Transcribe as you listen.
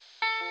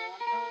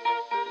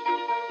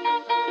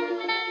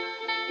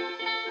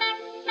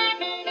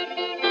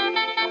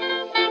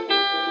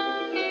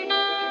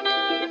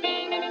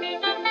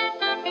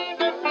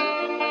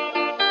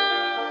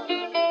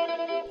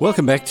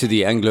Welcome back to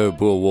the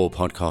Anglo-Boer War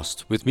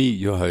podcast with me,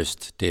 your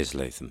host, Des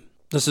Latham.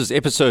 This is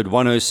episode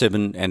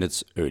 107 and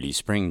it's early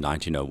spring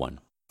 1901.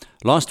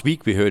 Last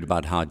week we heard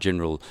about how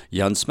General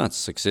Jan Smuts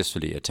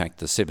successfully attacked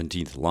the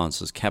 17th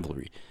Lancers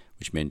cavalry,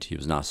 which meant he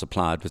was now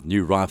supplied with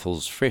new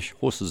rifles, fresh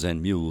horses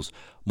and mules,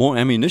 more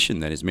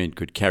ammunition than his men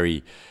could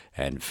carry,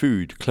 and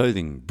food,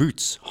 clothing,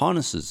 boots,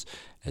 harnesses,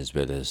 as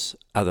well as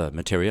other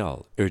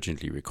material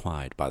urgently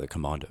required by the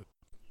commando.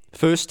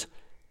 First,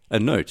 a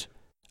note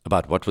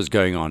about what was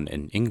going on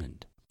in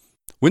England.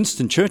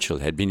 Winston Churchill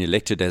had been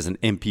elected as an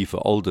MP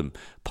for Oldham,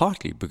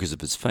 partly because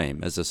of his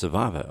fame as a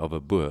survivor of a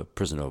Boer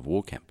prisoner of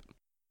war camp.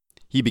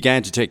 He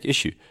began to take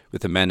issue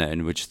with the manner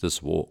in which this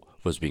war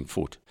was being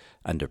fought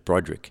under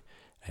Brodrick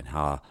and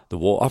how the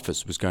War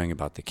Office was going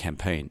about the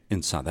campaign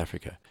in South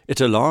Africa.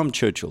 It alarmed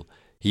Churchill.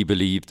 He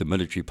believed the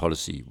military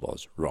policy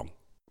was wrong.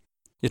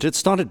 It had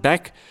started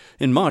back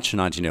in March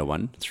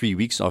 1901, 3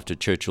 weeks after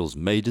Churchill's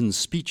maiden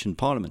speech in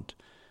Parliament.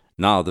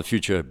 Now the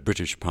future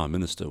British Prime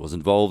Minister was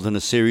involved in a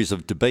series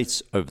of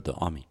debates over the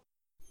army.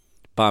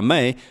 By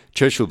May,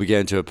 Churchill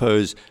began to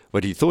oppose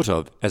what he thought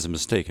of as a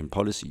mistake in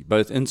policy,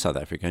 both in South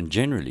Africa and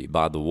generally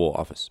by the War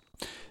Office.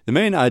 The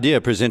main idea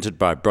presented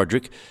by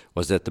Brodrick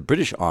was that the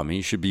British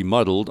Army should be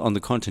modelled on the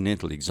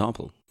Continental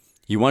example.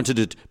 He wanted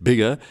it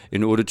bigger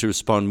in order to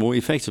respond more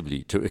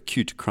effectively to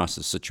acute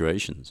crisis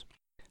situations,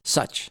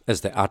 such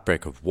as the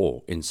outbreak of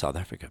war in South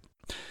Africa.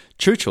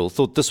 Churchill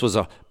thought this was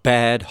a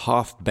bad,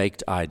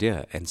 half-baked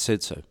idea and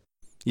said so.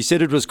 He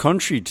said it was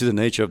contrary to the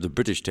nature of the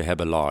British to have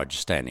a large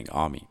standing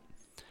army.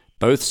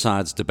 Both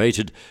sides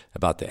debated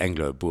about the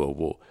Anglo-Boer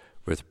War,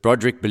 with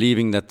Brodrick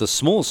believing that the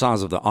small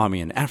size of the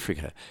army in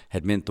Africa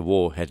had meant the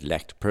war had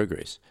lacked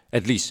progress,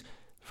 at least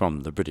from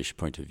the British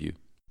point of view.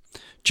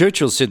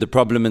 Churchill said the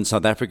problem in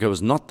South Africa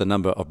was not the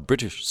number of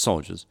British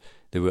soldiers.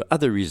 There were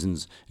other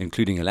reasons,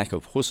 including a lack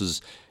of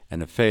horses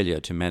and a failure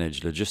to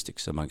manage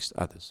logistics, amongst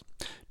others.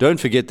 Don't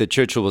forget that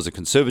Churchill was a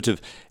conservative,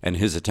 and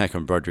his attack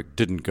on Brodrick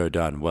didn't go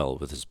down well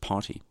with his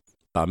party.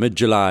 By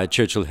mid-July,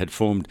 Churchill had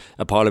formed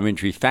a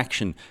parliamentary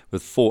faction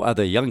with 4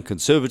 other young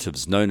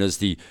conservatives known as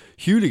the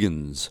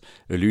Hughligans,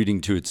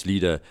 alluding to its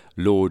leader,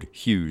 Lord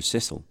Hugh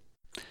Cecil.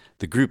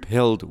 The group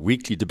held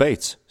weekly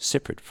debates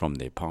separate from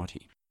their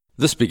party.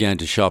 This began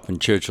to sharpen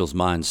Churchill's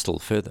mind still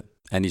further,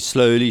 and he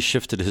slowly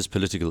shifted his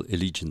political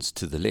allegiance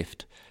to the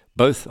left,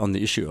 both on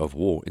the issue of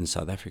war in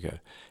South Africa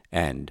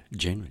and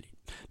generally.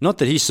 Not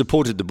that he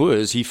supported the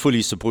Boers, he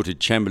fully supported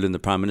Chamberlain, the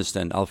Prime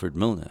Minister, and Alfred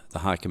Milner, the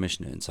High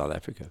Commissioner in South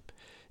Africa.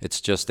 It's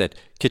just that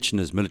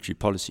Kitchener's military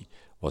policy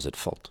was at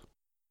fault.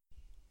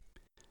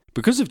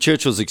 Because of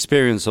Churchill's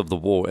experience of the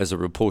war as a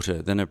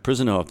reporter, then a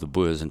prisoner of the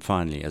Boers, and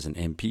finally as an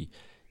MP,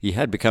 he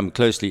had become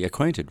closely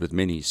acquainted with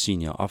many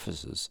senior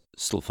officers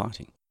still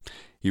fighting.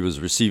 He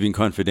was receiving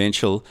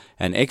confidential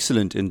and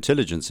excellent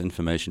intelligence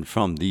information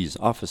from these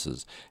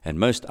officers, and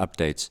most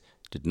updates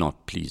did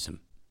not please him.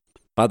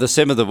 By the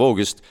 7th of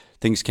August,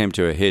 things came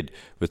to a head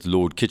with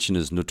Lord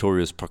Kitchener's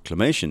notorious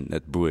proclamation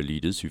that Boer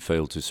leaders who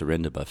failed to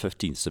surrender by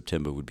 15th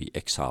September would be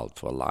exiled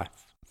for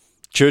life.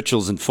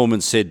 Churchill's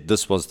informants said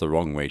this was the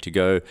wrong way to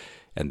go,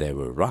 and they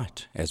were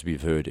right, as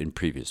we've heard in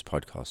previous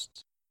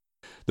podcasts.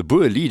 The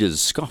Boer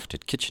leaders scoffed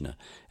at Kitchener,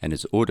 and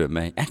his order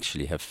may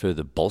actually have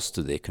further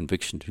bolstered their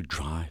conviction to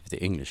drive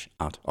the English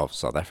out of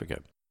South Africa.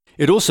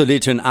 It also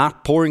led to an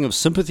outpouring of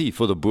sympathy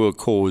for the Boer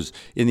cause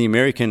in the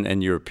American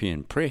and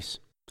European press.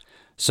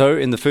 So,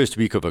 in the first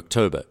week of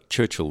October,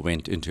 Churchill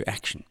went into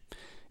action.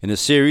 In a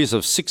series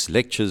of 6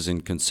 lectures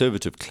in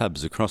conservative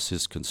clubs across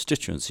his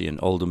constituency in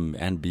Oldham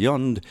and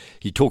beyond,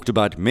 he talked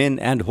about men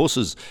and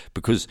horses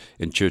because,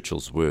 in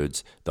Churchill's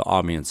words, the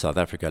army in South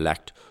Africa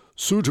lacked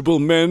suitable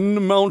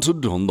men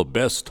mounted on the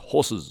best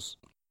horses.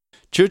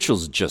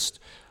 Churchill's gist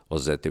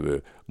was that there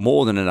were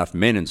more than enough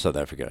men in South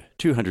Africa,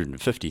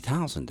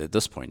 250,000 at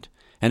this point,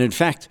 and in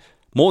fact,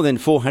 more than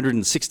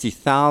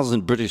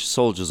 460,000 British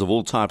soldiers of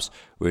all types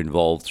were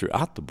involved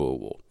throughout the Boer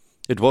War.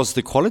 It was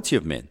the quality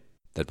of men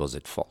that was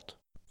at fault.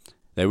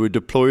 They were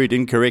deployed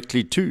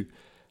incorrectly too.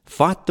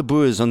 Fight the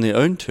Boers on their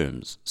own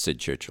terms, said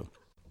Churchill.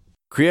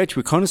 Create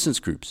reconnaissance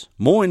groups.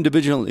 More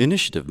individual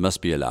initiative must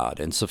be allowed,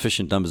 and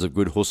sufficient numbers of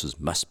good horses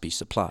must be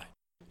supplied.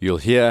 You'll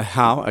hear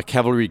how a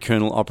cavalry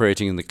colonel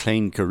operating in the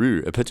Klein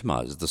Karoo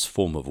epitomized this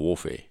form of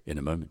warfare in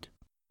a moment.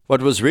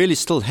 What was really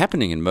still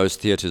happening in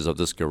most theatres of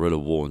this guerrilla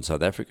war in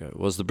South Africa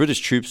was the British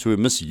troops were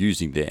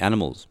misusing their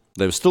animals.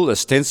 They were still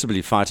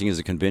ostensibly fighting as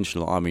a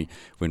conventional army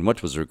when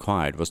what was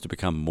required was to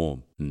become more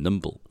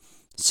nimble.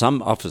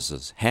 Some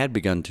officers had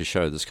begun to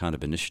show this kind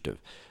of initiative,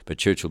 but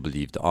Churchill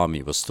believed the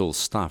army was still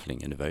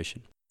stifling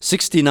innovation.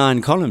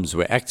 69 columns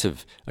were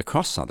active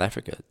across South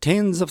Africa,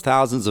 tens of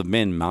thousands of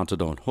men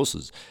mounted on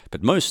horses,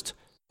 but most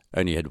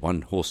only had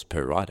 1 horse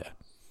per rider.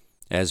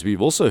 As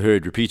we've also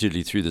heard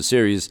repeatedly through the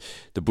series,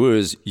 the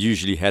Boers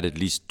usually had at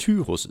least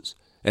 2 horses,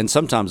 and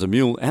sometimes a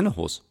mule and a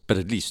horse, but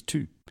at least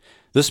 2.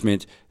 This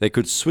meant they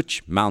could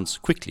switch mounts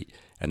quickly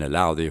and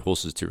allow their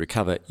horses to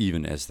recover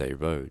even as they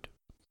rode.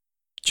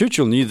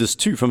 Churchill knew this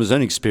too from his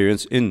own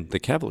experience in the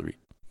cavalry.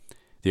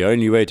 The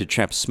only way to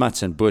trap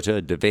Smuts and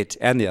Botha, De Wet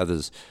and the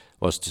others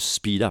was to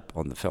speed up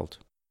on the veldt.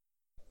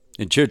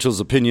 In Churchill's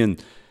opinion,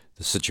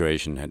 the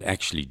situation had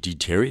actually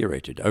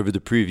deteriorated over the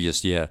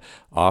previous year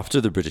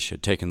after the British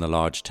had taken the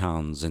large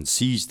towns and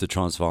seized the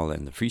Transvaal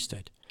and the Free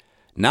State.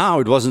 Now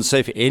it wasn't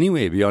safe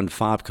anywhere beyond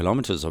 5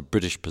 kilometres of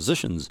British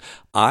positions,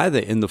 either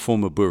in the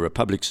former Boer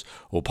republics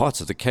or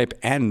parts of the Cape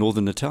and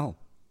Northern Natal.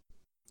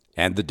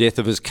 And the death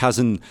of his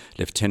cousin,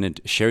 Lieutenant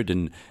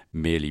Sheridan,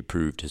 merely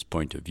proved his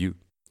point of view.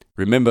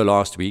 Remember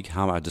last week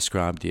how I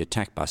described the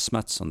attack by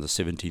Smuts on the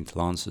 17th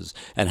Lancers,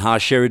 and how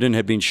Sheridan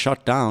had been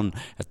shot down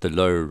at the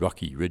low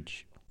rocky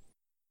ridge.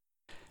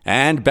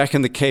 And back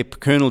in the Cape,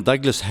 Colonel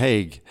Douglas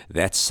Haig,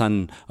 that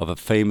son of a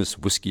famous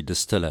whisky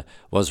distiller,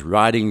 was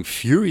riding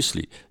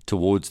furiously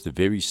towards the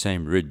very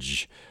same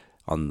ridge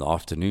on the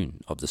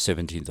afternoon of the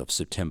 17th of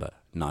September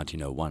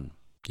 1901.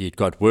 He had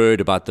got word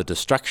about the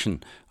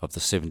destruction of the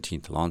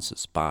 17th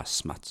Lancers by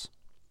Smuts.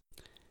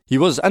 He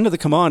was under the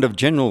command of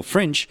General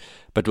French,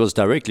 but was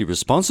directly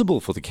responsible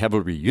for the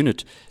cavalry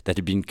unit that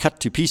had been cut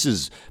to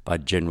pieces by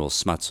General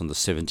Smuts on the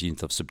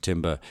 17th of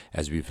September,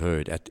 as we've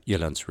heard, at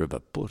Elands River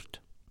Poort.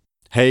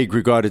 Haig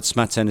regarded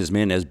Smuts and his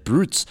men as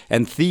brutes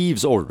and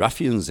thieves, or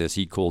ruffians as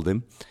he called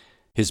them.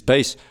 His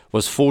base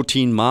was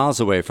 14 miles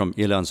away from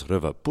Elands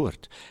River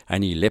Poort,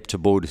 and he leapt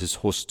aboard his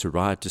horse to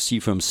ride to see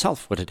for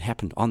himself what had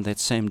happened on that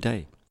same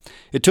day.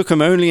 It took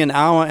him only an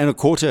hour and a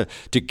quarter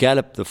to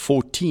gallop the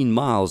 14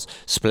 miles,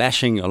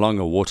 splashing along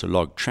a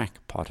waterlogged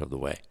track part of the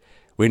way.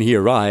 When he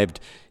arrived,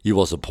 he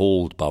was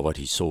appalled by what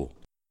he saw.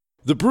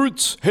 "The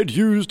brutes had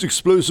used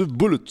explosive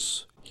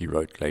bullets," he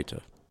wrote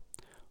later.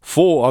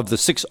 4 of the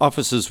 6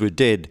 officers were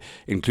dead,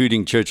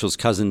 including Churchill's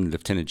cousin,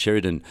 Lieutenant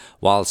Sheridan,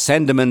 while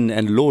Sandeman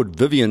and Lord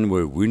Vivian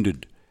were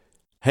wounded.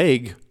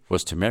 Haig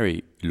was to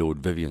marry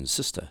Lord Vivian's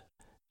sister,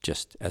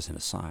 just as an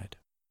aside.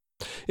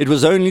 It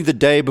was only the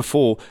day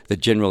before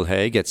that General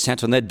Haig had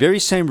sat on that very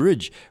same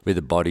ridge where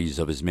the bodies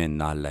of his men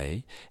now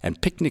lay,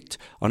 and picnicked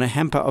on a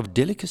hamper of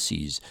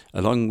delicacies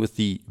along with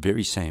the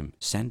very same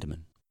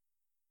Sandeman.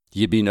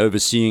 He had been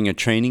overseeing a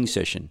training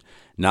session.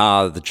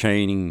 Now the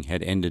training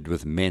had ended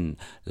with men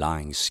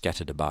lying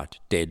scattered about,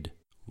 dead,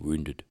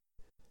 wounded.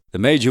 The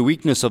major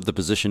weakness of the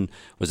position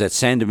was that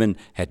Sandeman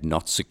had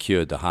not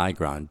secured the high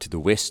ground to the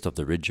west of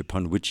the ridge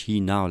upon which he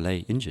now lay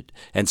injured,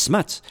 and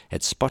Smuts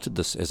had spotted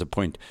this as a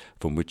point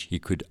from which he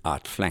could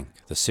outflank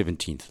the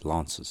 17th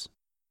Lancers.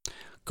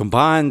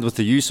 Combined with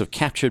the use of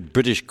captured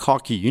British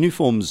khaki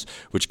uniforms,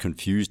 which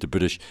confused the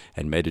British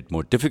and made it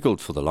more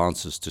difficult for the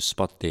Lancers to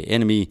spot their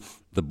enemy,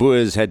 the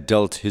Boers had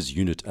dealt his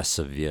unit a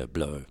severe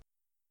blow.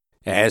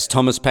 As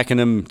Thomas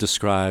Pakenham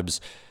describes,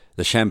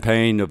 the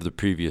champagne of the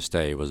previous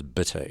day was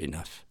bitter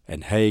enough,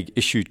 and Haig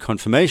issued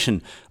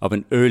confirmation of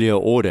an earlier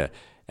order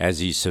as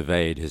he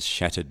surveyed his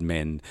shattered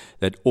men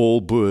that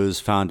all Boers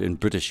found in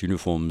British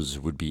uniforms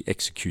would be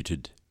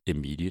executed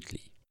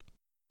immediately.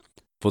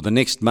 For the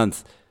next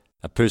month,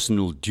 a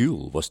personal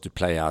duel was to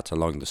play out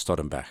along the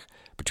Stoddenbach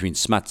between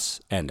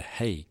Smuts and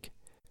Haig.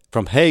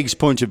 From Haig's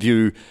point of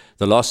view,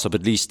 the loss of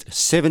at least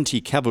 70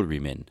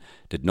 cavalrymen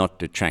did not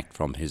detract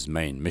from his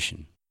main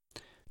mission.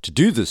 To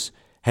do this,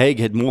 Haig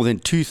had more than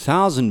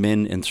 2,000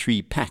 men in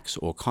 3 packs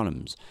or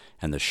columns,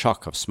 and the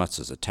shock of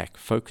Smuts's attack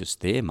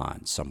focused their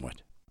minds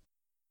somewhat.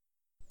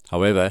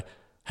 However,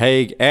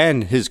 Haig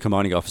and his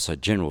commanding officer,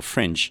 General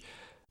French,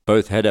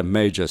 both had a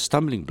major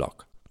stumbling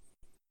block.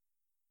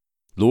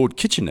 Lord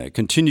Kitchener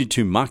continued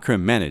to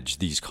micromanage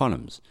these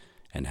columns,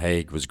 and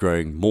Haig was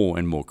growing more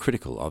and more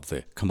critical of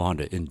the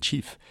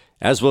commander-in-chief,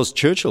 as was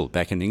Churchill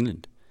back in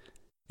England.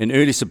 In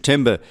early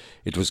September,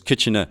 it was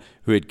Kitchener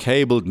who had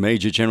cabled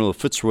Major General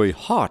Fitzroy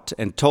Hart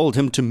and told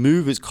him to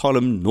move his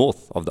column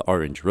north of the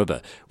Orange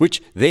River, which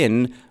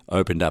then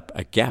opened up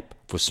a gap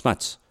for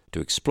Smuts to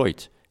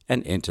exploit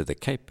and enter the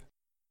Cape.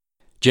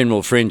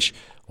 General French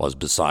was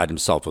beside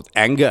himself with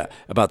anger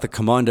about the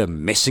commander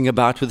messing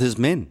about with his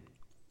men.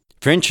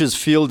 French's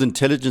Field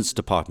Intelligence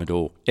Department,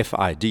 or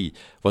FID,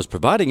 was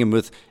providing him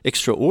with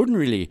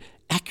extraordinarily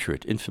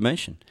accurate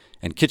information,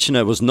 and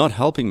Kitchener was not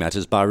helping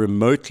matters by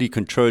remotely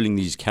controlling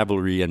these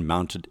cavalry and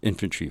mounted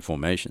infantry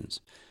formations.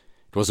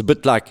 It was a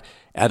bit like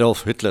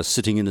Adolf Hitler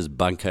sitting in his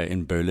bunker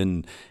in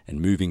Berlin and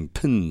moving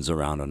pins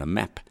around on a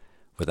map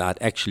without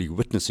actually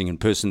witnessing in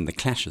person the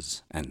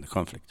clashes and the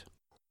conflict.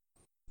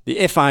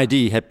 The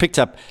FID had picked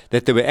up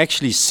that there were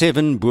actually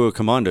 7 Boer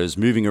commandos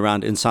moving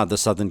around inside the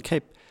Southern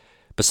Cape.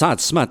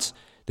 Besides Smuts,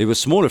 there were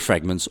smaller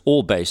fragments,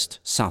 all based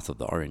south of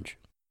the Orange.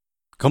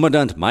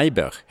 Commandant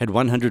Meyberg had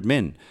 100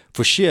 men,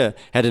 Forsier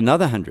had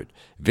another 100,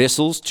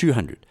 Wessels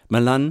 200,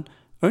 Milan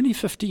only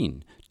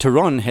 15,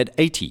 Tehran had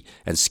 80,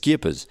 and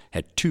Skeepers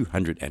had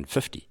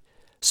 250.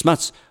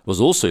 Smuts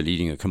was also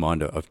leading a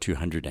commando of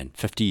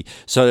 250,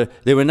 so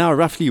there were now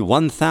roughly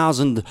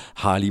 1,000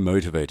 highly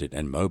motivated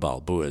and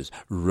mobile Boers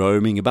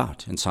roaming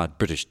about inside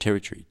British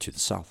territory to the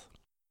south.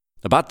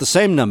 About the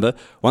same number,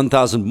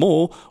 1,000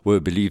 more, were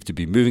believed to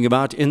be moving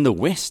about in the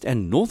West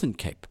and Northern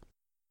Cape.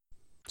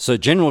 So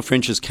General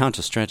French's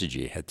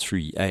counter-strategy had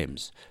 3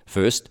 aims.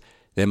 First,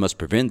 they must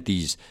prevent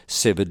these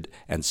severed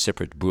and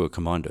separate Boer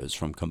commandos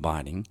from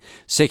combining.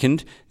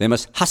 Second, they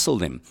must hustle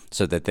them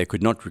so that they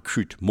could not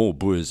recruit more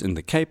Boers in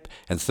the Cape.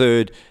 And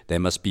third, they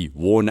must be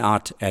worn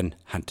out and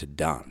hunted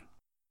down.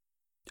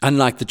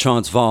 Unlike the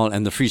Transvaal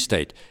and the Free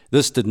State,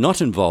 this did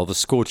not involve a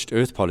scorched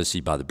earth policy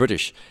by the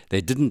British.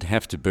 They didn't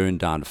have to burn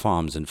down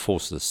farms and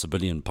force the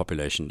civilian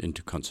population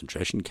into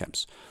concentration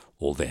camps.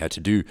 All they had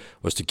to do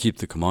was to keep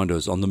the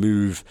commandos on the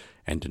move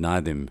and deny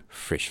them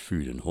fresh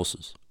food and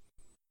horses.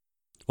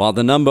 While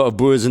the number of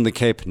Boers in the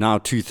Cape, now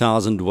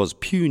 2,000, was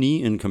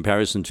puny in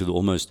comparison to the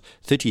almost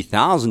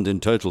 30,000 in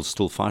total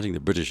still fighting the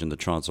British in the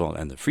Transvaal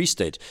and the Free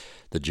State,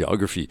 the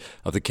geography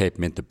of the Cape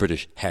meant the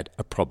British had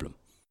a problem.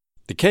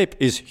 The Cape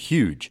is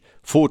huge,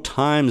 4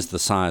 times the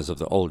size of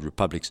the old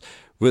republics,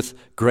 with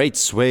great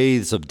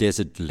swathes of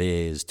desert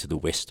layers to the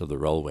west of the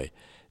railway.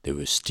 There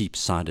were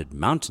steep-sided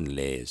mountain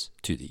layers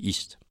to the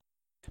east.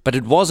 But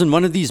it was in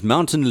one of these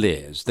mountain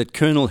layers that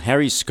Colonel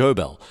Harry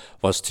Scobell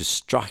was to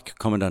strike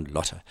Commandant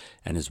Lotter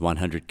and his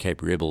 100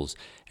 Cape rebels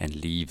and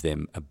leave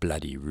them a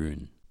bloody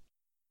ruin.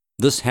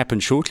 This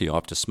happened shortly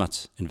after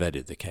Smuts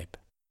invaded the Cape.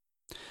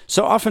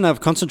 So often I've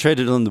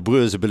concentrated on the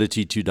Boers'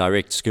 ability to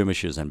direct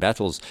skirmishes and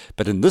battles,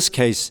 but in this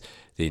case,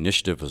 the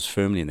initiative was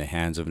firmly in the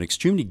hands of an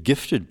extremely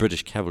gifted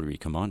British cavalry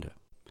commander.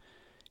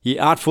 He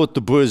outfought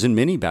the Boers in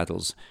many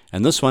battles,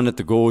 and this one at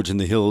the gorge in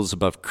the hills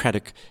above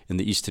Cradock in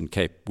the Eastern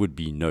Cape would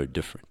be no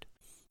different.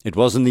 It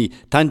was in the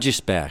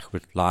Tanjesburg,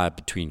 which lie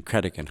between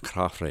Cradock and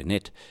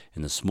Graaff-Reinet,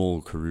 in the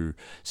small Karoo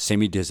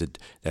semi-desert,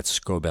 that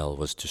Scobell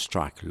was to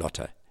strike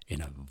Lotter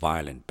in a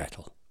violent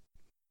battle.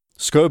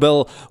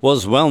 Scobell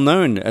was well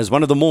known as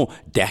one of the more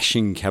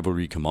dashing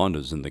cavalry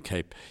commanders in the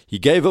Cape. He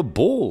gave a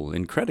ball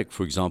in Cradock,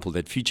 for example,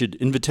 that featured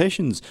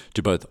invitations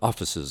to both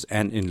officers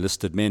and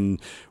enlisted men,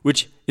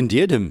 which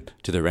endeared him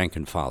to the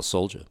rank-and-file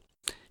soldier.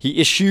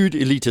 He eschewed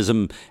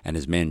elitism, and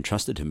his men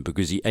trusted him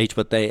because he ate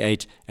what they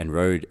ate and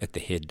rode at the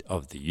head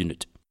of the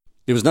unit.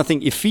 There was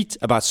nothing effete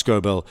about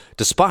Scobell,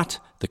 despite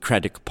the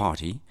Cradock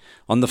party.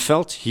 On the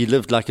veldt, he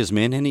lived like his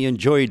men, and he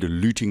enjoyed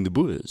looting the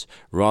Boers,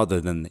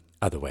 rather than the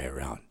other way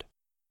around.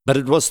 But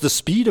it was the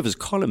speed of his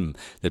column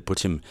that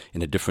put him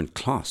in a different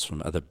class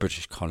from other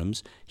British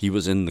columns. He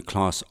was in the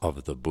class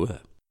of the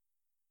Boer.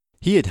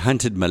 He had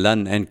hunted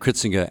Milan and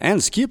Kritzinger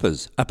and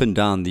Skeepers up and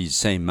down these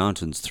same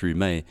mountains through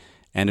May,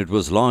 and it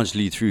was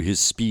largely through his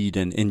speed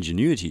and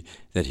ingenuity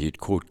that he had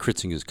caught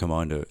Kritzinger's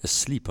commando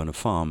asleep on a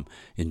farm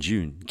in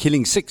June,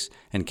 killing 6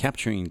 and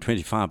capturing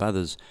 25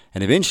 others,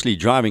 and eventually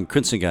driving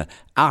Kritzinger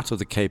out of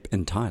the Cape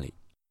entirely.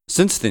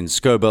 Since then,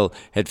 Scobell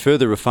had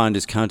further refined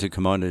his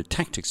counter-commando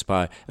tactics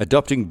by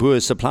adopting Boer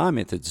supply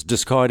methods,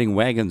 discarding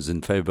wagons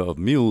in favor of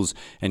mules,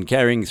 and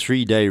carrying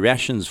 3-day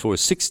rations for a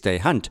 6-day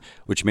hunt,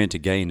 which meant a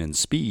gain in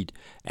speed,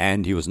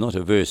 and he was not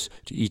averse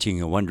to eating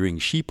a wandering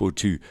sheep or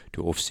two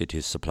to offset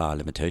his supply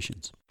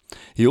limitations.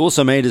 He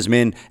also made his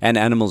men and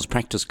animals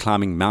practice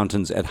climbing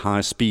mountains at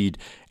high speed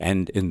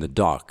and in the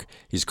dark.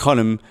 His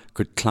column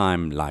could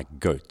climb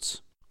like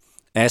goats.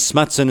 As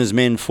Smuts and his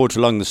men fought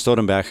along the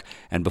Stormbach,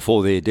 and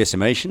before their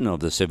decimation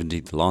of the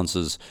 17th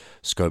Lancers,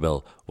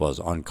 Scobell was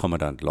on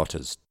Commandant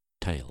Lotter's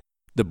tail.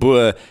 The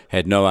Boer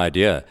had no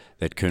idea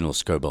that Colonel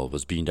Scobell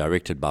was being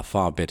directed by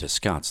far better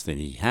scouts than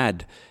he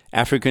had,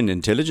 African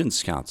intelligence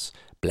scouts,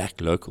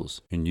 black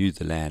locals who knew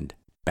the land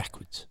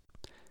backwards.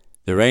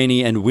 The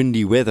rainy and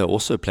windy weather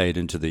also played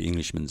into the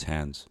Englishman's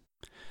hands.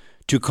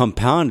 To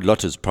compound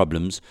Lotter's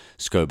problems,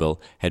 Scobell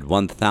had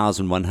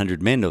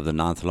 1,100 men of the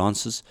 9th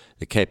Lancers,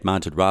 the Cape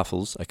Mounted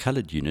Rifles, a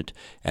coloured unit,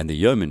 and the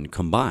yeomen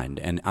combined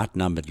and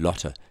outnumbered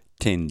Lotter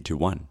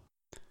 10-1.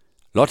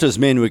 Lotter's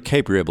men were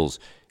Cape rebels.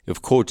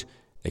 If caught,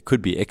 they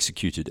could be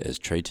executed as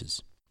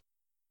traitors.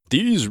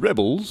 "These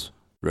rebels,"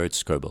 wrote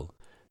Scobell,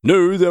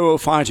 "know they were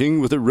fighting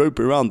with a rope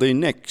around their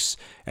necks,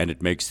 and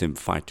it makes them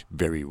fight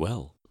very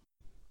well."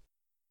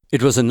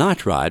 It was a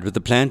night ride with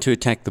the plan to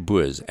attack the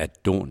Boers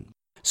at dawn.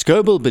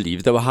 Scobell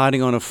believed they were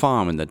hiding on a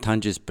farm in the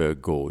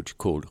Tanjesburg gorge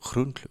called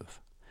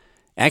Groenkloof.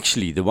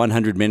 Actually, the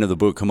 100 men of the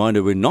Boer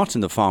commando were not in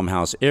the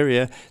farmhouse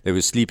area. They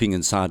were sleeping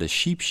inside a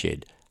sheep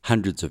shed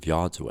hundreds of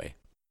yards away.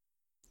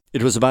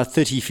 It was about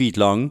 30 feet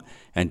long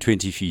and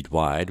 20 feet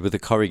wide, with a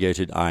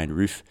corrugated iron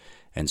roof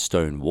and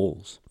stone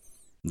walls.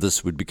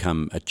 This would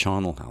become a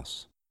charnel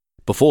house.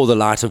 Before the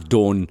light of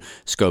dawn,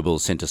 Scobell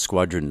sent a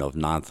squadron of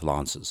 9th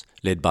Lancers,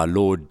 led by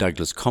Lord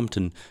Douglas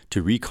Compton,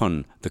 to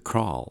recon the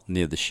kraal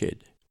near the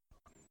shed.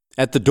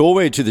 At the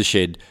doorway to the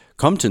shed,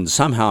 Compton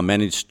somehow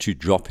managed to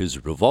drop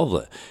his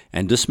revolver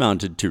and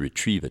dismounted to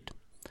retrieve it.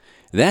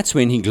 That's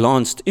when he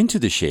glanced into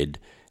the shed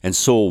and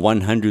saw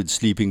 100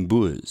 sleeping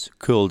Boers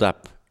curled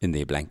up in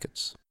their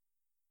blankets.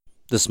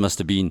 This must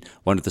have been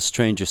one of the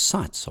strangest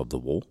sights of the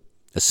war.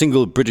 A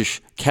single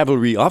British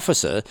cavalry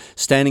officer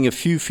standing a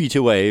few feet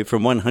away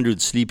from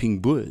 100 sleeping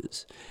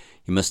Boers.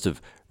 He must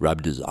have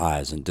rubbed his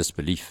eyes in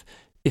disbelief,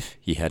 if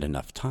he had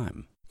enough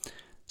time.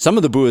 Some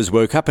of the Boers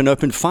woke up and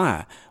opened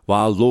fire,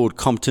 while Lord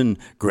Compton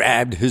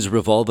grabbed his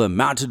revolver,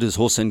 mounted his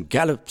horse, and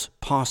galloped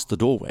past the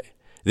doorway.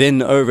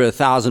 Then over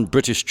 1,000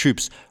 British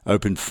troops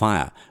opened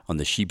fire on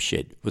the sheep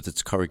shed with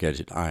its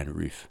corrugated iron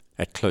roof,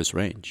 at close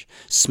range,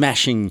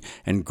 smashing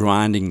and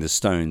grinding the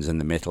stones and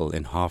the metal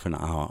in half an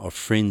hour of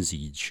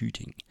frenzied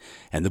shooting,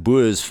 and the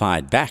Boers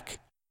fired back.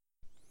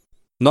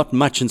 Not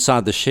much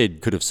inside the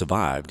shed could have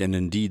survived, and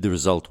indeed the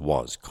result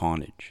was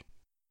carnage.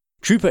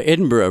 Trooper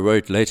Edinburgh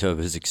wrote later of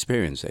his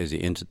experience as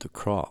he entered the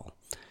kraal.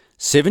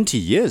 70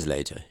 years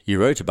later, he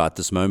wrote about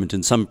this moment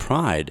in some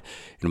pride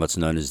in what's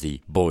known as the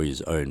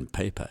boy's own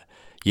paper,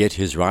 yet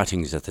his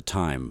writings at the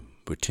time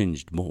were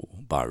tinged more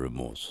by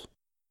remorse.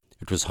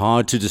 It was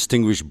hard to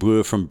distinguish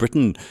Boer from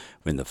Britain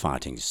when the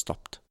fighting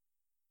stopped.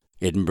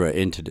 Edinburgh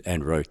entered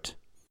and wrote,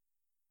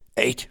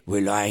 8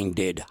 were lying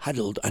dead,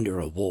 huddled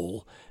under a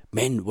wall.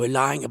 Men were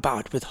lying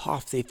about with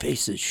half their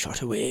faces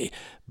shot away,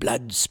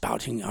 blood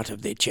spouting out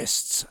of their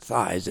chests,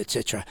 thighs,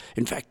 etc.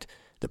 In fact,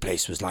 the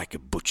place was like a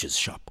butcher's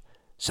shop.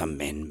 Some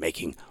men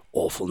making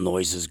awful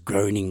noises,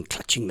 groaning,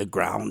 clutching the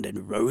ground,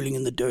 and rolling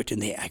in the dirt in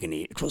their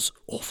agony. It was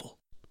awful.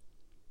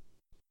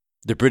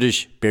 The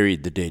British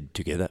buried the dead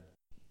together.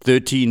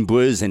 13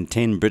 Boers and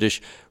 10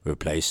 British were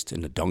placed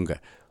in a donga,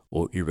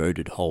 or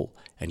eroded hole,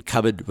 and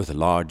covered with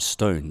large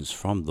stones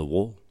from the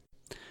wall.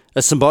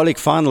 A symbolic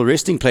final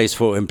resting place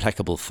for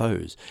implacable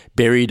foes,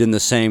 buried in the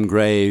same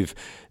grave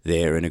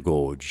there in a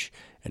gorge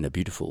in a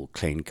beautiful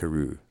Klein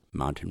Karoo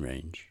mountain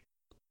range.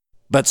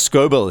 But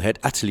Scobell had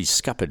utterly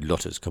scuppered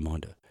Lotte's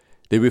commando.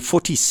 There were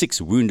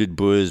 46 wounded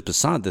Boers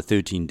beside the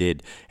 13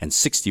 dead, and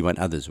 61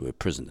 others were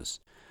prisoners.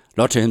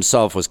 Lotte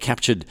himself was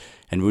captured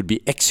and would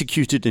be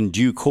executed in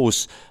due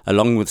course,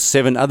 along with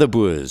 7 other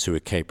Boers who were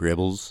Cape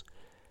rebels.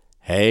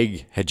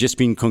 Haig had just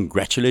been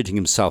congratulating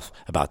himself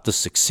about this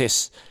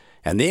success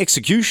and the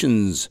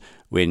executions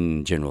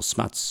when General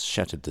Smuts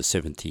shattered the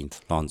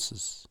 17th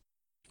Lancers.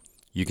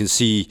 You can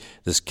see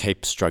this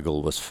Cape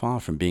struggle was far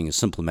from being a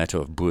simple matter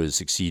of Boers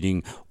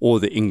succeeding or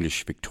the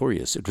English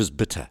victorious. It was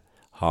bitter,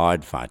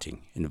 hard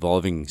fighting,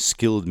 involving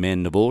skilled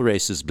men of all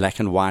races, black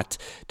and white,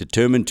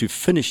 determined to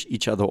finish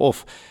each other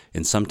off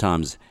in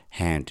sometimes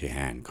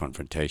hand-to-hand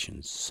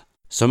confrontations.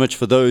 So much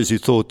for those who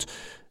thought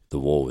the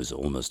war was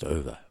almost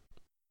over.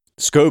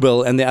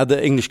 Scobell and the other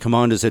English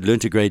commanders had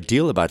learnt a great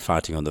deal about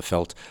fighting on the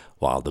veldt,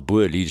 while the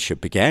Boer leadership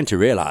began to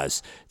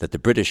realize that the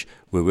British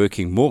were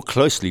working more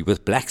closely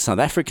with black South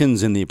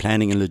Africans in their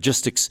planning and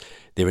logistics,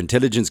 their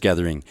intelligence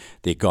gathering,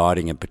 their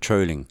guarding and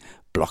patrolling,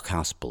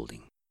 blockhouse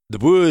building. The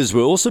Boers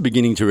were also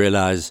beginning to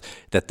realize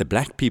that the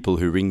black people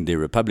who ringed their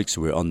republics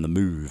were on the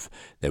move.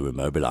 They were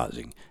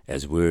mobilizing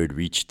as word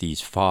reached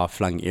these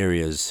far-flung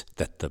areas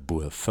that the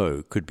Boer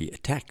foe could be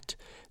attacked.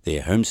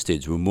 Their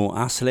homesteads were more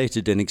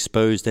isolated and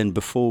exposed than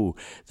before,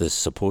 the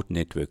support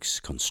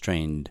networks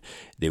constrained.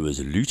 There was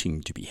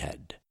looting to be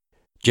had.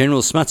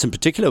 General Smuts in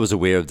particular was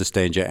aware of this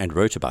danger and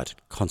wrote about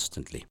it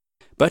constantly.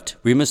 But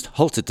we must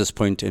halt at this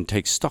point and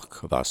take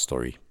stock of our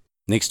story.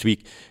 Next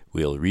week,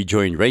 we'll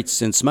rejoin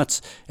Rates and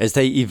Smuts as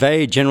they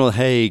evade General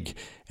Haig,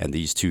 and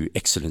these 2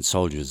 excellent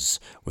soldiers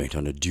went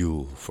on a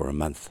duel for a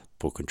month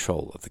for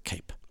control of the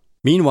Cape.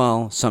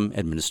 Meanwhile, some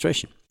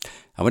administration.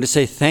 I want to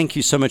say thank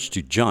you so much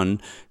to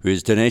John, who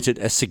has donated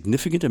a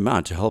significant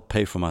amount to help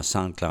pay for my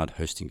SoundCloud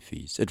hosting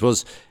fees. It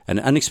was an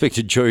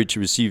unexpected joy to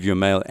receive your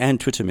mail and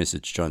Twitter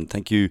message, John.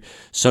 Thank you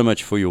so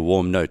much for your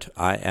warm note.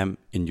 I am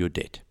in your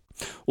debt.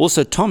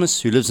 Also,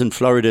 Thomas, who lives in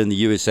Florida in the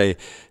USA,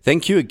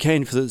 thank you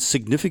again for the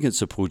significant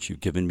support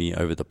you've given me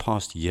over the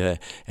past year,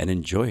 and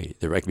enjoy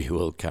the Rugby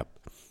World Cup.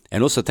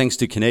 And also thanks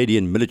to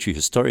Canadian military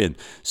historian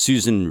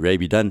Susan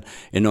Raby-Dunn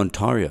in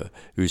Ontario,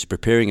 who is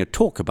preparing a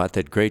talk about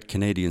that great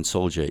Canadian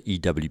soldier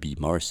E.W.B.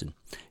 Morrison.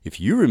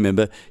 If you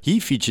remember, he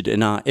featured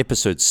in our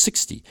episode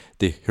 60,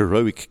 the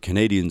heroic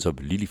Canadians of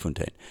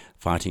Lillefontein,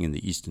 fighting in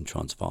the Eastern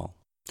Transvaal.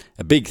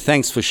 A big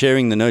thanks for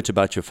sharing the note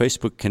about your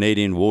Facebook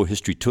Canadian War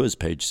History Tours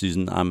page,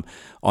 Susan. I'm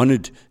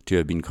honored to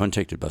have been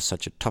contacted by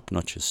such a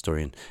top-notch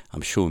historian.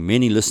 I'm sure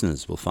many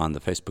listeners will find the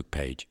Facebook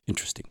page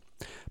interesting.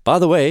 By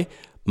the way,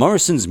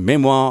 Morrison's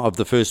memoir of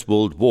the First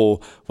World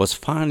War was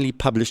finally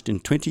published in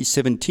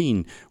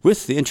 2017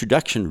 with the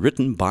introduction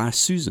written by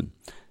Susan.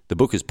 The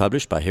book is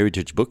published by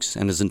Heritage Books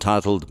and is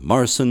entitled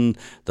Morrison,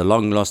 the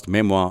Long-Lost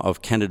Memoir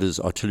of Canada's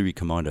Artillery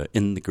Commander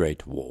in the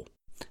Great War.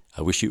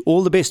 I wish you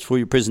all the best for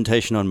your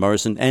presentation on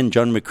Morrison and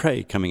John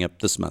McCrae coming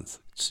up this month,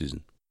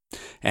 Susan.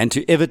 And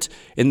to Everett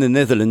in the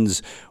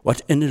Netherlands,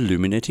 what an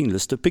illuminating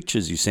list of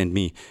pictures you sent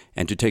me,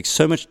 and to take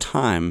so much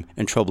time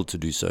and trouble to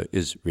do so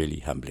is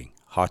really humbling.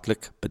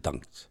 Hartelijk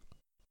bedankt.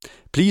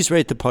 Please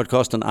rate the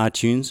podcast on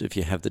iTunes if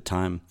you have the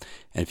time,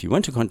 and if you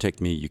want to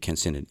contact me, you can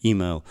send an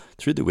email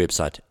through the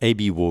website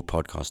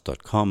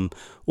abwarpodcast.com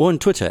or on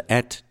Twitter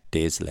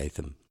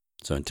 @DesLatham.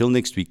 So until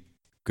next week,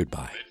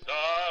 goodbye.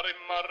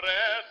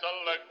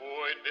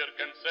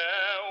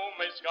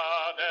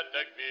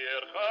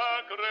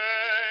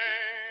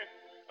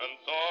 Een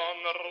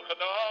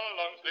zonnergedal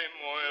langs die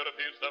mooie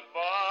rivierse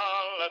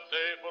val, het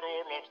zij voor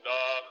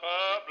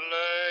oorlogsdagen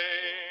blij.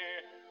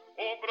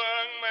 O,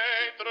 breng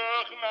mij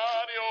terug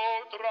naar die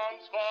oude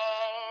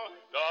Transvaal,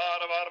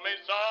 daar waar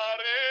mijn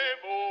Sarre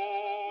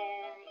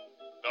woont.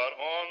 Daar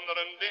onder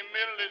in die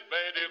milies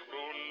bij die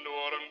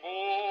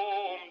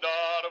groendoornboom,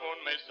 daar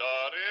woont mijn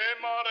Sarre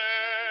Mare.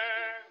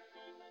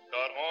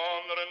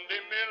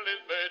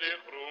 bij de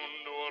groen.